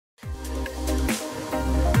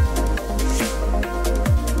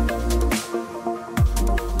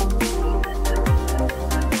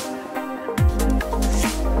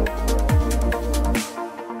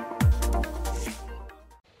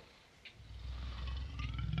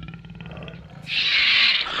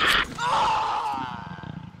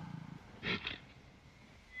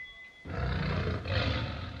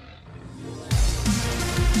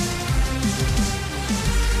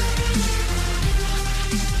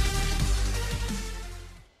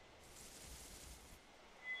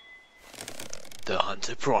The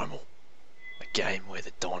Hunter Primal, a game where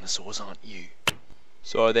the dinosaurs aren't you.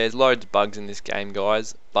 So there's loads of bugs in this game,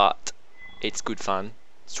 guys, but it's good fun.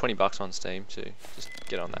 It's $20 on Steam, so just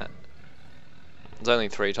get on that. There's only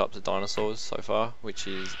 3 types of dinosaurs so far, which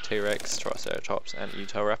is T-Rex, Triceratops and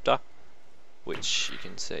Utahraptor, which you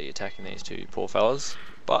can see attacking these 2 poor fellas.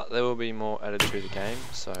 But there will be more added to the game,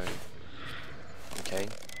 so I'm keen.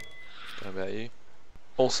 Don't know about you.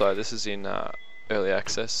 Also, this is in early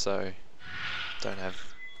access, so don't have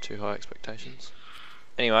too high expectations.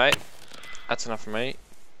 Anyway, that's enough from me.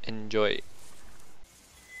 Enjoy.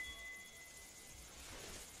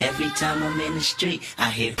 Every time I'm in the street, I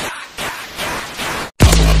hear.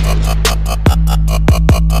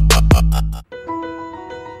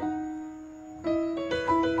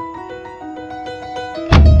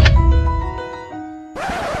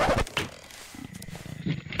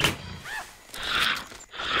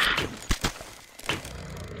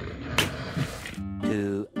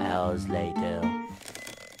 Hours later.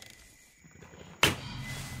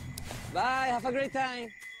 Bye, have a great time.